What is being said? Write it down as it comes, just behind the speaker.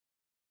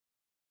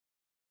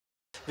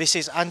This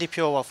is Andi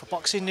Purewal for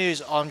Boxing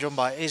News. I'm joined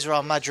by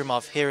Israil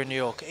Madrimov here in New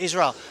York.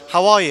 Israil,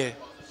 how are you?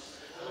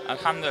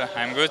 Alhamdulillah,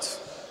 I'm good.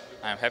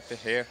 I'm happy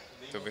here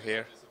to be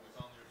here.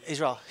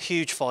 Israil,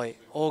 huge fight,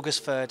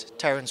 August 3rd,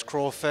 Terence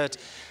Crawford.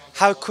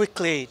 How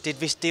quickly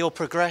did this deal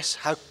progress?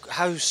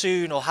 How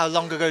soon or how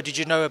long ago did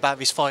you know about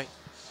this fight?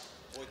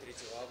 Бой 3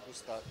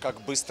 августа.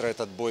 Как быстро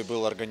этот бой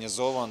был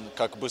организован?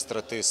 Как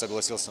быстро ты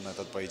согласился на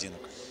этот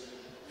поединок?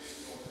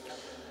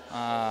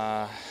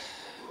 Uh,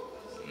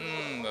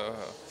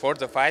 for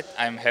the fight,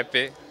 I'm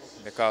happy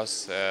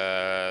because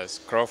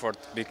Crawford,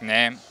 big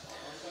name,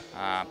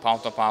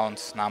 pound to pound,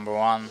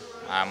 #1.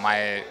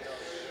 My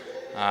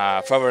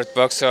favorite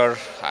boxer.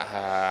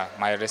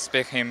 I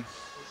respect him.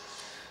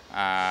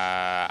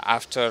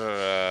 After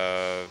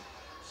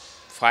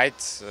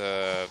fight,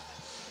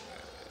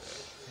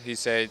 he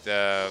said,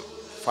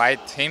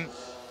 "Fight him."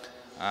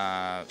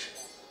 Uh,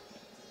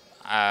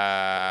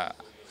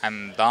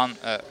 I'm done.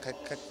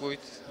 Как будет?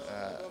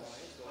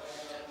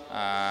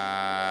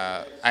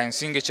 I'm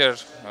signature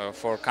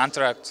for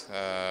contract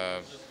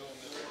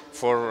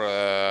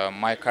for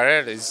my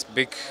career is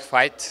big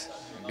fight,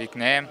 big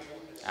name.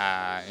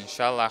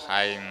 Inshallah,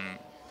 I'm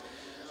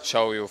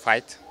show you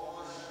fight,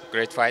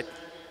 great fight.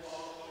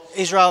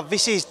 Israil,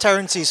 this is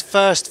Terence's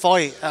first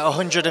fight at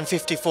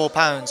 154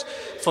 pounds.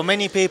 For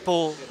many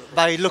people,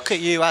 they look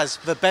at you as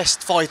the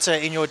best fighter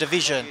in your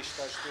division.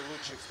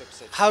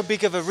 How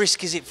big of a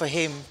risk is it for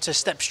him to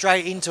step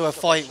straight into a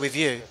fight with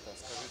you?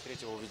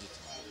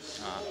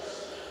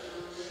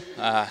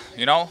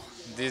 You know,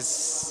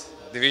 this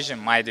division,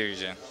 my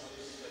division,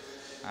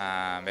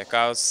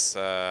 because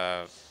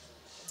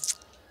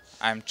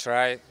I'm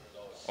try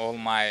all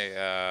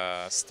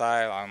my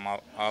style and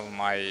all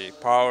my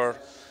power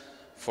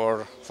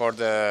for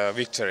the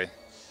victory.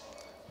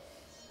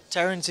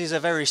 Terence is a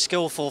very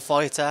skillful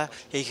fighter.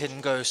 He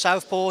can go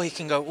southpaw, he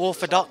can go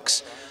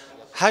orthodox.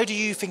 How do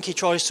you think he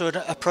tries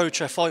to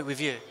approach a fight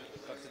with you?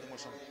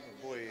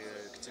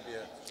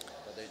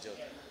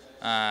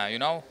 You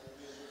know,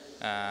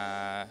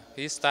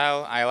 his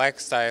style, I like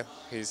style.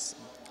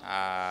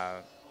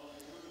 I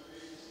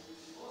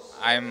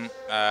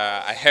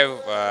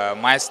have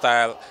my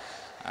style.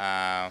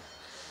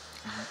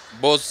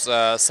 Both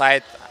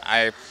side,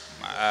 I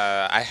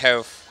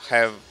have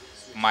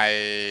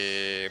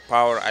my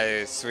power.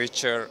 I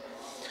switcher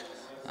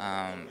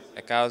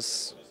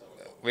because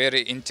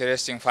very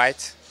interesting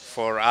fight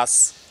for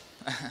us.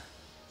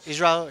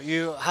 Israil,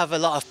 you have a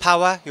lot of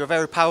power. You're a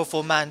very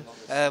powerful man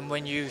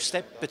when you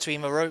step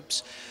between the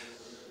ropes.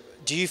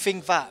 Do you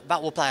think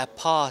that will play a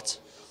part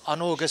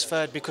on August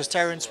 3rd? Because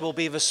Terence will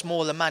be the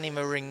smaller man in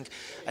the ring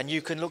and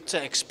you can look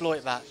to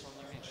exploit that.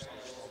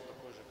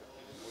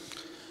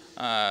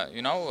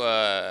 You know,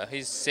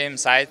 he's same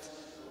size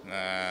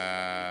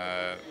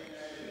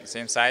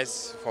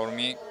for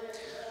me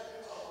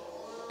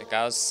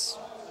because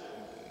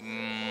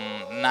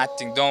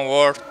nothing. Don't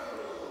worry,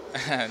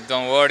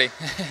 don't worry.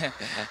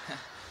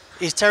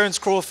 Is Terence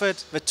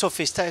Crawford the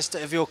toughest test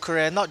of your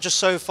career? Not just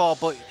so far,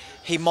 but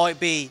he might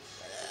be,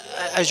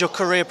 as your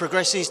career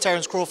progresses,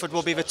 Terence Crawford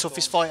will be the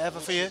toughest fight ever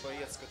for you?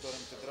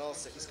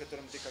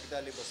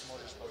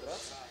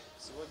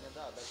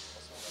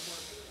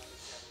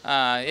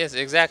 Yes,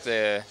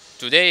 exactly.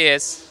 Today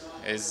is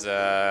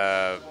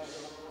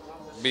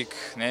big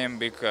name,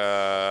 big.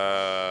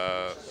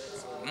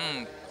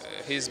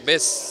 He's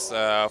best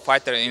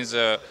fighter in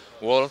the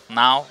world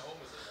now.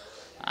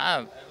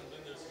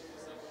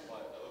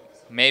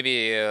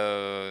 Maybe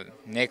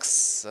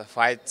next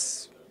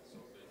fight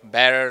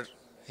better.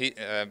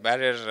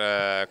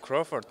 Better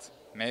Crawford,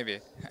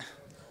 maybe.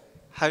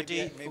 How do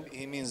you? Maybe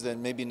he means that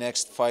maybe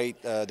next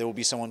fight there will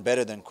be someone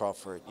better than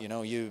Crawford. You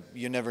know,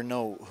 you never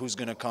know who's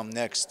gonna come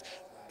next.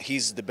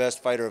 He's the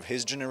best fighter of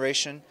his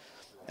generation.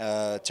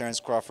 Terence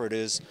Crawford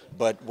is,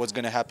 but what's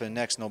gonna happen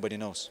next, nobody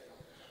knows.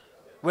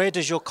 Where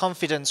does your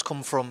confidence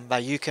come from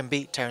that you can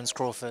beat Terence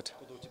Crawford?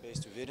 Откуда у тебя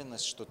есть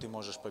уверенность, что ты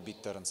можешь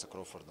побить Теренса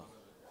Кроуфорда?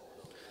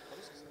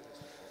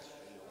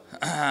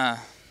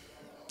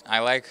 I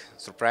like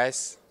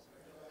surprise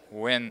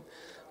when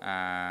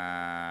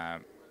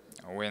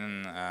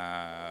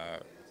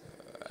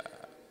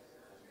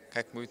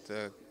как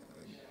будет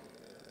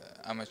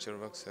amateur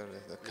boxer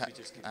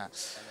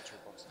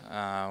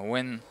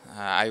when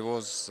I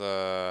was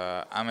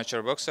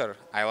amateur boxer,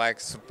 I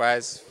like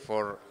surprise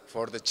for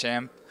the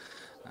champ.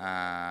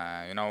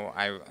 You know,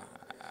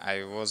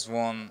 I was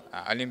one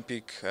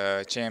Olympic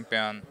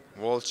champion,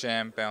 world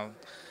champion,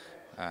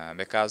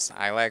 because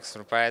I like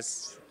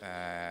surprise,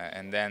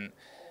 and then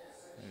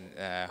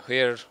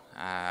here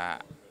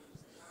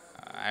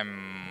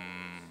I'm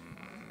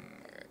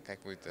как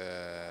будет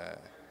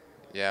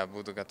я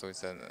буду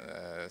готовиться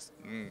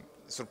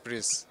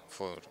сюрприз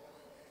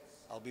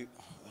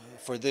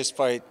For this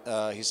fight,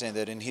 he's saying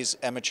that in his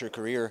amateur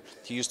career,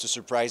 he used to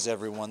surprise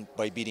everyone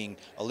by beating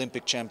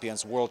Olympic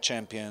champions, world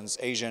champions,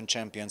 Asian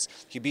champions.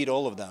 He beat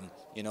all of them,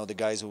 you know, the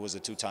guys who was the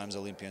 2 times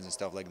Olympians and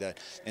stuff like that.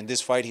 In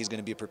this fight, he's going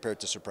to be prepared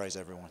to surprise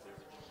everyone.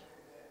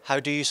 How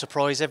do you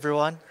surprise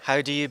everyone?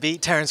 How do you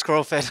beat Terence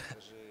Crawford?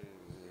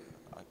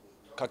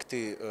 Как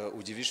ты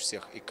удивишь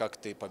всех и как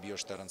ты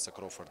побьешь Теренса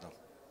Кроуфорда?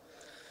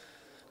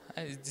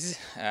 This,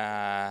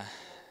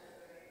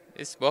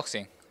 it's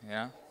boxing, you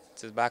know.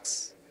 It's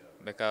box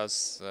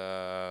because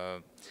uh,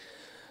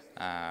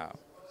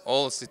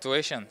 all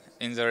situation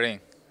in the ring.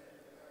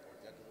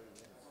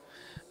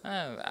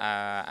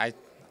 I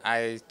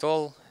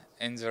told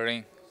in the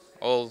ring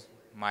all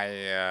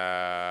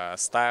my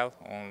style,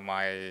 all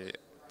my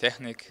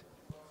technique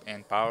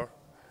and power.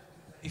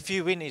 If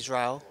you win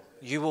Israel,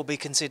 you will be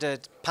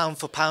considered pound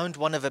for pound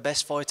one of the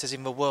best fighters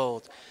in the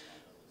world.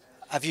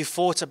 Have you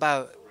thought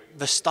about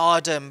the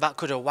stardom that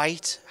could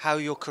await, how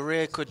your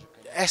career could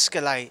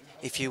escalate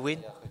if you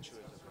win?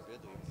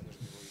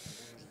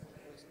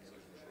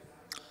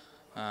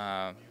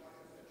 Uh,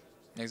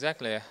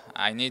 exactly,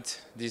 I need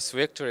this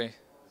victory,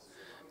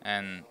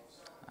 and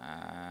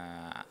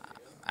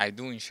I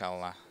do,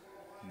 inshallah,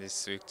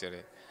 this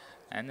victory,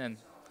 and then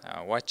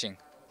watching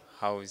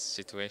how is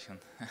situation.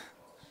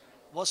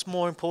 What's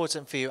more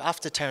important for you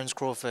after Terence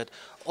Crawford,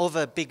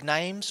 other big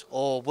names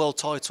or world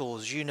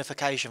titles,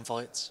 unification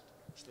fights?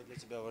 Что для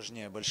тебя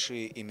важнее,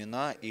 большие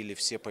имена или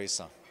все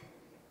пояса?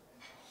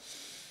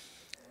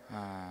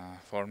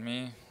 For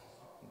me,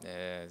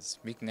 there's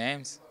big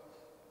names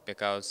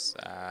because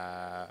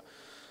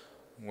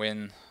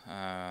when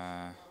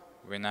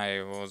when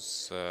I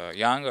was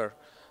younger,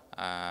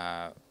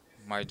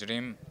 my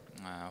dream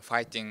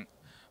fighting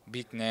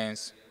big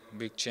names,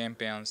 big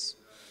champions,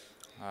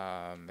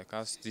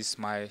 because this is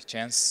my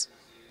chance.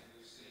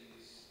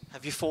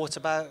 Have you thought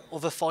about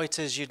other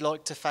fighters you'd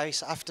like to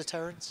face after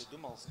Terence? Ты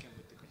думал, с кем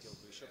бы ты хотел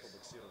бы еще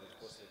побоксировать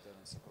после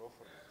Теренса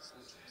Кроуфорда?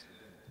 Случай, если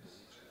думал,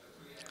 кто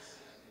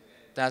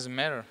лучше. Doesn't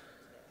matter.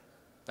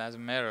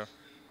 Doesn't matter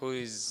who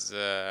is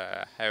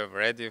have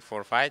ready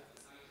for fight,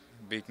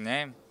 big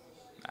name.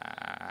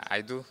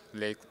 I do.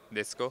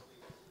 Let's go.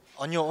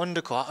 On your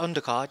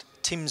undercard,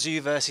 Tim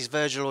Tszyu versus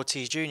Virgil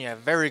Ortiz Jr.,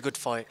 very good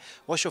fight.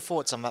 What's your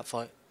thoughts on that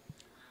fight?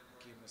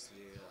 Какие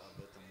мысли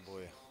об этом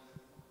бое?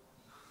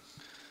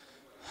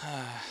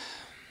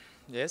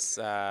 Yes,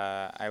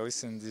 I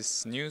listen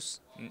this news,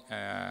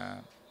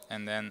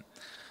 and then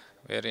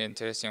very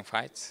interesting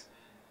fight.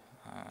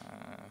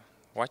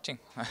 Watching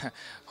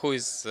who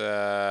is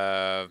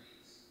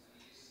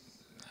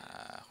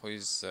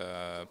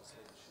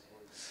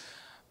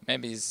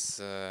maybe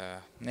is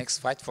next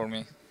fight for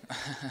me.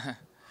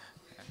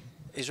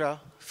 Israel,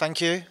 thank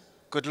you.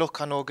 Good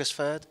luck on August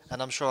 3rd,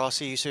 and I'm sure I'll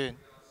see you soon.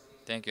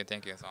 Thank you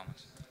so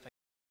much.